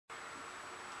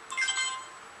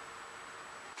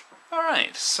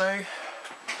Alright, so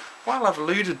while I've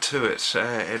alluded to it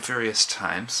at various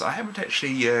times, I haven't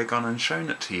actually gone and shown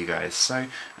it to you guys, so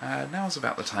now's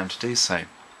about the time to do so.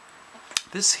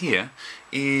 This here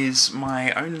is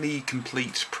my only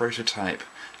complete prototype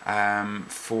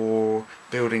for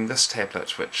building this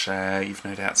tablet, which you've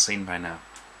no doubt seen by now.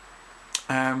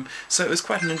 So it was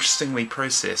quite an interesting wee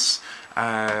process.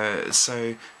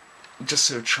 So just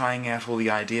sort of trying out all the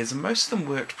ideas, and most of them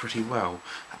worked pretty well.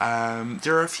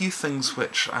 There are a few things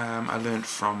which I learnt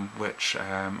from which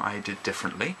I did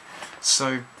differently.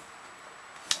 So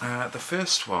the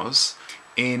first was,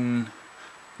 in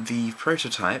the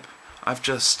prototype, I've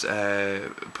just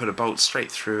put a bolt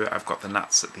straight through. I've got the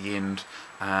nuts at the end,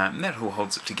 and that all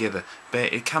holds it together,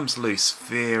 but it comes loose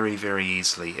very, very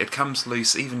easily. It comes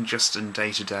loose even just in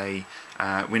day-to-day,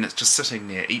 when it's just sitting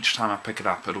there. Each time I pick it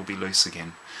up, it'll be loose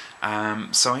again.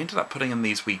 So I ended up putting in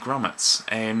these wee grommets,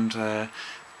 and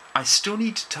I still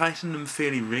need to tighten them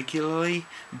fairly regularly,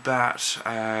 but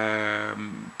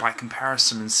by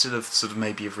comparison, instead of sort of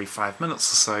maybe every 5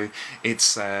 minutes or so,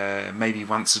 it's maybe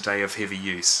once a day of heavy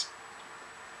use.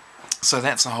 So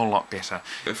that's a whole lot better.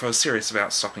 If I was serious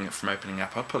about stopping it from opening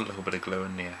up, I'd put a little bit of glue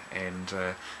in there,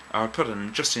 and I'd put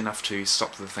in just enough to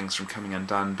stop the things from coming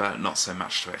undone, but not so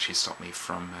much to actually stop me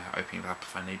from opening it up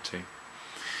if I need to.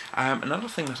 Another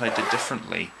thing that I did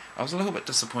differently, I was a little bit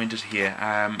disappointed here.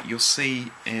 You'll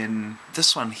see in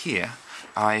this one here,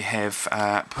 I have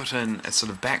put in a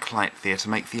sort of backlight there to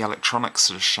make the electronics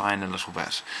sort of shine a little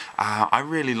bit. I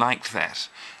really liked that.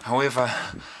 However,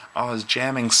 I was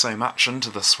jamming so much into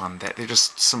this one that there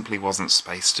just simply wasn't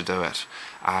space to do it.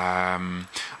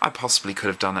 I possibly could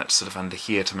have done it sort of under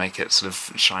here to make it sort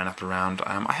of shine up around.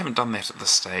 I haven't done that at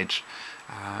this stage,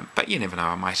 but you never know,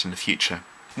 I might in the future.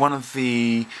 One of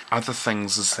the other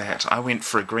things is that I went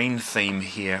for a green theme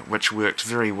here, which worked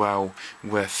very well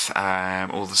with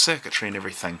all the circuitry and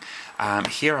everything.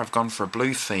 Here I've gone for a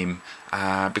blue theme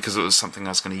because it was something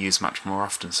I was going to use much more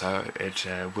often, so it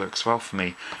works well for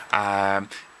me.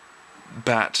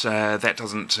 But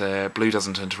that blue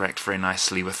doesn't interact very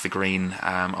nicely with the green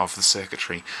of the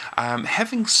circuitry.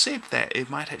 Having said that, it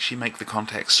might actually make the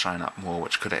contacts shine up more,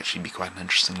 which could actually be quite an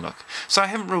interesting look. So I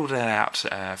haven't ruled that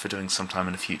out for doing sometime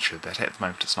in the future, but at the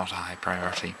moment it's not a high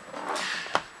priority.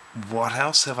 What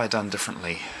else have I done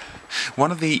differently?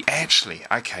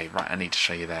 Okay, right, I need to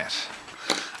show you that.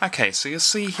 Okay, so you'll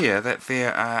see here that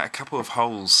there are a couple of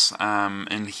holes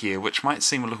in here, which might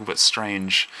seem a little bit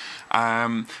strange.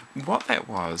 What that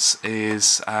was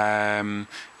is,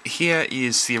 here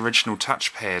is the original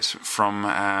touchpad from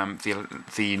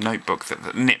the netbook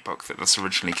that this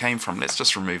originally came from. Let's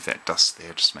just remove that dust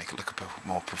there, just make it look a bit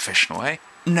more professional, eh?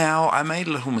 Now, I made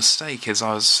a little mistake as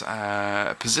I was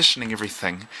positioning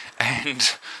everything,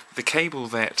 and the cable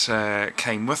that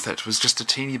came with it was just a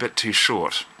teeny bit too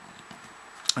short.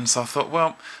 And so I thought,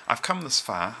 well, I've come this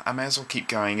far, I may as well keep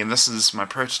going, and this is my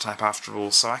prototype after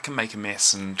all, so I can make a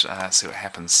mess and see what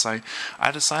happens. So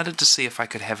I decided to see if I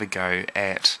could have a go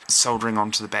at soldering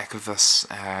onto the back of this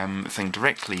thing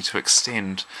directly to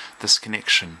extend this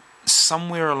connection.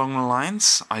 Somewhere along the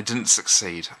lines, I didn't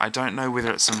succeed. I don't know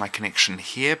whether it's in my connection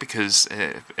here, because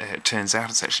it turns out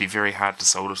it's actually very hard to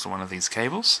solder to one of these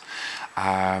cables,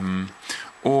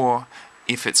 or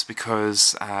if it's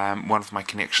because one of my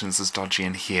connections is dodgy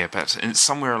in here, but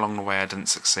somewhere along the way I didn't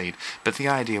succeed. But the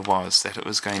idea was that it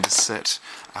was going to sit,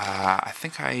 I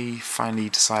think I finally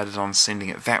decided on sending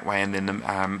it that way, and then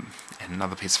and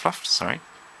another piece of fluff, sorry.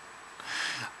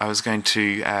 I was going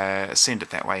to send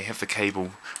it that way, have the cable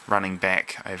running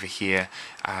back over here,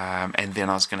 and then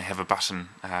I was going to have a button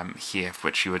here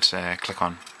which you would click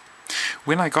on.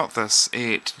 When I got this,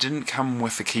 it didn't come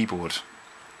with a keyboard.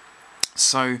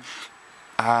 So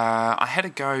I had a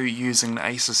go using the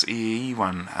Asus EE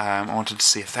one. I wanted to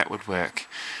see if that would work.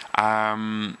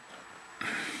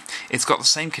 It's got the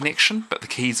same connection, but the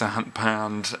keys aren't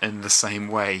bound in the same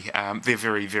way. They're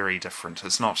very, very different.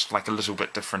 It's not like a little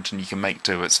bit different and you can make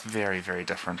do. It's very, very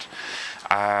different.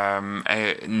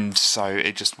 And so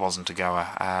it just wasn't a goer.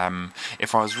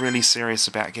 If I was really serious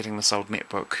about getting this old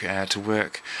netbook to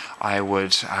work, I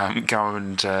would go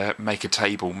and make a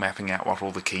table mapping out what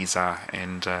all the keys are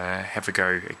and have a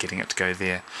go at getting it to go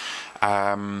there.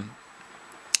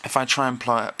 if I try and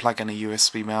plug in a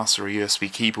USB mouse or a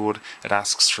USB keyboard, it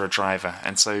asks for a driver,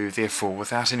 and so therefore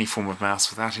without any form of mouse,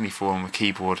 without any form of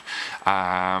keyboard,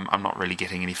 I'm not really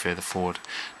getting any further forward.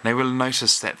 Now we'll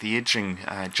notice that the edging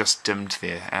just dimmed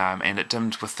there, and it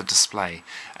dimmed with the display,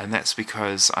 and that's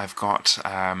because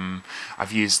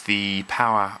I've used the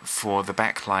power for the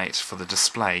backlight for the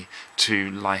display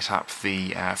to light up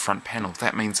the front panel.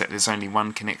 That means that there's only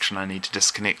one connection I need to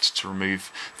disconnect to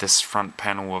remove this front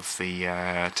panel of the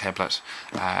tablet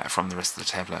from the rest of the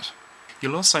tablet.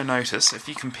 You'll also notice, if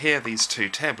you compare these two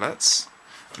tablets,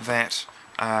 that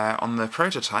on the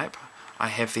prototype I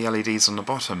have the LEDs on the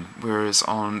bottom, whereas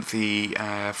on the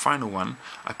final one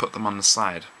I put them on the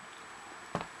side.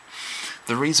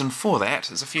 The reason for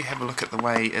that is, if you have a look at the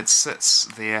way it sits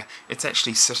there, it's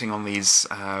actually sitting on these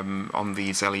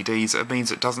LEDs. It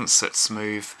means it doesn't sit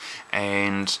smooth,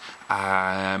 and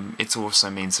it also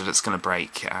means that it's going to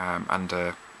break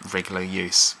under regular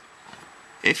use.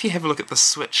 If you have a look at the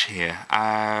switch here,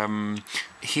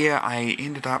 here I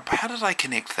ended up... How did I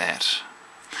connect that?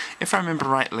 If I remember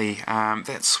rightly,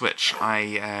 that switch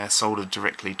I soldered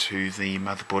directly to the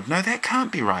motherboard. No, that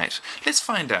can't be right. Let's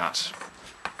find out.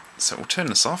 So we'll turn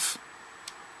this off.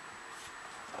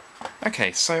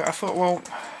 Okay, so I thought, well,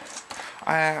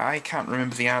 I can't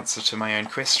remember the answer to my own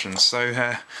question,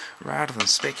 so rather than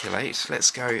speculate, let's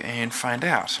go and find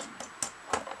out.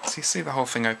 So you see the whole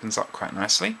thing opens up quite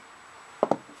nicely.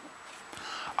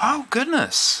 Oh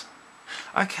goodness!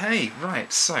 Okay,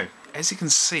 right, so as you can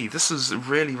see, this is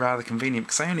really rather convenient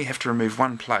because I only have to remove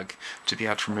one plug to be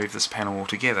able to remove this panel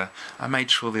altogether. I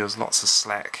made sure there was lots of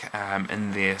slack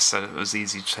in there so that it was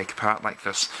easy to take apart like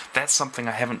this. That's something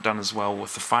I haven't done as well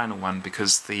with the final one,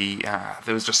 because there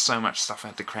was just so much stuff I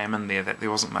had to cram in there that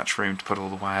there wasn't much room to put all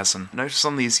the wires in. Notice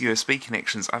on these USB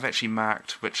connections I've actually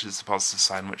marked which is the positive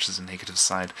side and which is the negative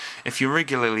side. If you're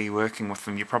regularly working with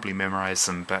them you probably memorise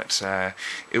them, but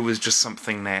it was just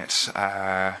something that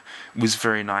was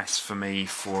very nice for me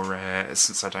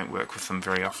since I don't work with them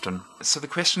very often. So the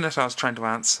question that I was trying to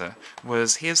answer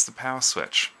was, here's the power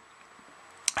switch.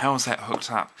 How is that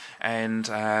hooked up? And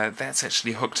that's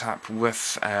actually hooked up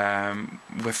with the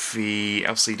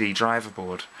LCD driver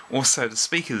board. Also the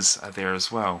speakers are there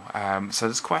as well. So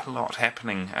there's quite a lot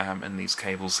happening in these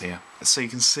cables here. So you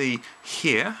can see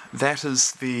here, that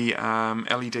is the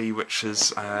LED which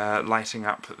is lighting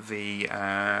up the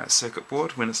circuit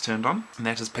board when it's turned on. And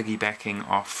that is piggybacking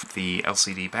off the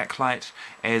LCD backlight,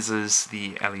 as is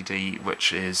the LED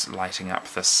which is lighting up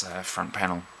this front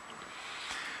panel.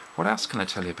 What else can I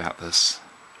tell you about this?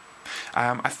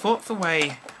 I thought the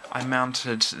way I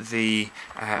mounted the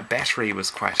battery was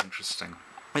quite interesting.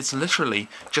 It's literally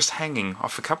just hanging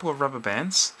off a couple of rubber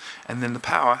bands, and then the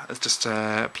power is just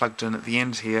plugged in at the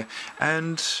end here,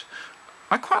 and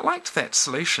I quite liked that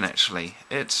solution actually.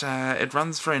 It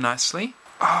runs very nicely.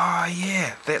 Oh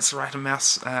yeah, that's right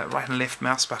and left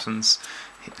mouse buttons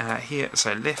here,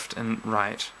 so left and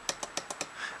right.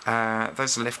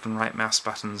 Those are left and right mouse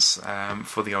buttons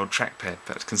for the old trackpad,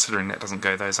 but considering that doesn't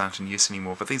go, those aren't in use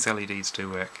anymore, but these LEDs do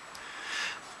work.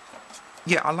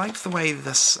 Yeah, I like the way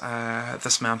this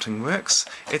mounting works.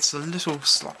 It's a little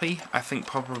sloppy. I think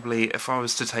probably if I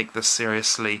was to take this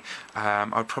seriously,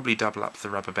 I'd probably double up the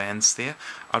rubber bands there.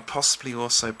 I'd possibly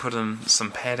also put in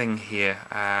some padding here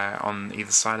on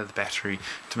either side of the battery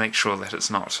to make sure that it's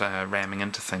not ramming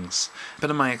into things.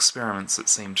 But in my experiments it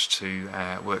seemed to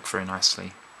work very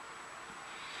nicely.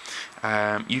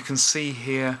 You can see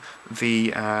here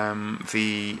the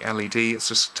LED, it's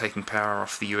just taking power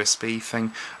off the USB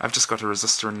thing. I've just got a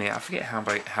resistor in there. I forget how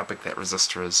big that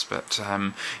resistor is, but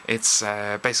it's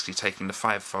basically taking the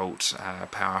 5-volt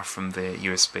power from the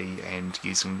USB and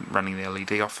running the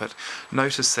LED off it.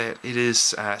 Notice that it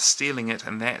is stealing it,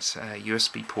 and that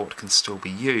USB port can still be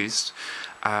used.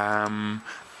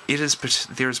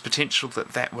 There is potential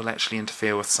that will actually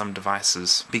interfere with some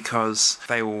devices, because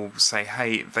they will say,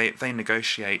 hey, they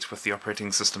negotiate with the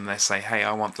operating system. They say, hey,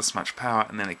 I want this much power,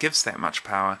 and then it gives that much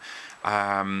power,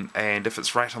 and if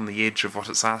it's right on the edge of what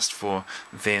it's asked for,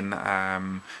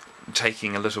 then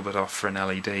taking a little bit off for an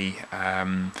LED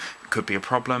could be a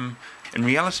problem. In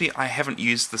reality, I haven't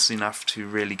used this enough to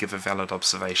really give a valid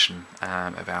observation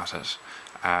about it.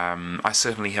 I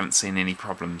certainly haven't seen any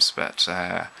problems, but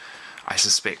I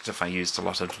suspect if I used a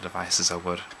lot of the devices I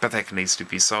would. But that can easily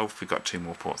be solved. We've got 2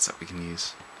 more ports that we can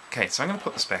use. Okay, so I'm going to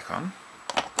put this back on.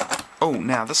 Oh,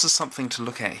 now this is something to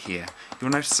look at here.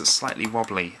 You'll notice it's slightly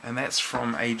wobbly, and that's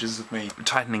from ages of me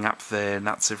tightening up the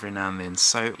nuts every now and then.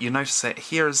 So you notice that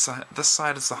here is this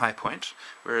side is the high point,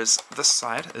 whereas this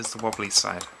side is the wobbly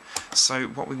side. So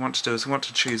what we want to do is we want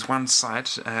to choose one side,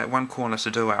 one corner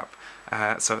to do up,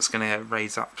 so it's going to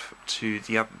raise up to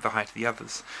the height of the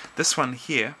others. This one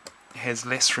here has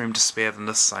less room to spare than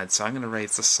this side, so I'm going to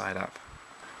raise this side up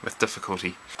with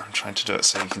difficulty. I'm trying to do it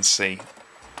so you can see.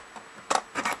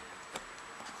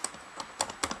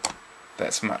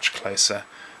 That's much closer.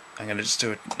 I'm going to just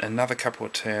do another couple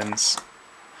of turns.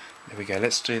 There we go,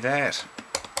 let's do that.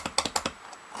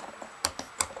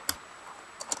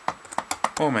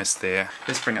 Almost there.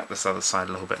 Let's bring up this other side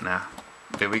a little bit now.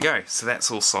 There we go, so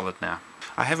that's all solid now.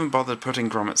 I haven't bothered putting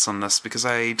grommets on this because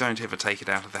I don't ever take it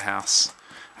out of the house.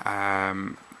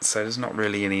 So there's not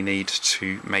really any need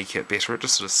to make it better, it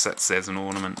just sort of sits as an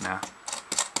ornament now.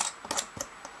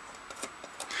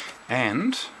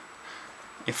 And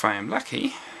if I am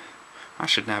lucky, I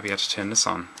should now be able to turn this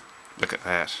on. Look at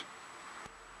that.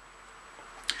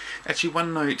 Actually,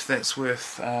 one note that's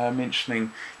worth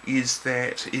mentioning is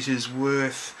that it is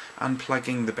worth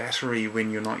unplugging the battery when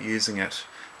you're not using it,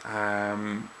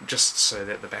 just so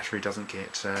that the battery doesn't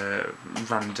get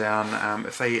run down.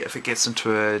 If it gets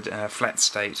into a flat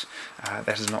state,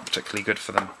 that is not particularly good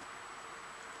for them.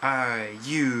 Are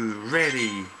you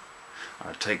ready?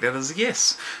 I'd take that as a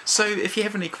yes. So if you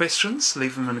have any questions,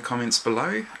 leave them in the comments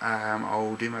below.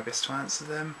 I'll do my best to answer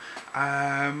them.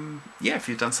 Yeah, if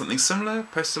you've done something similar,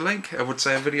 post a link. I would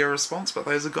say a video response, but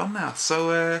those are gone now.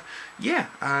 So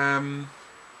yeah,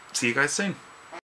 see you guys soon.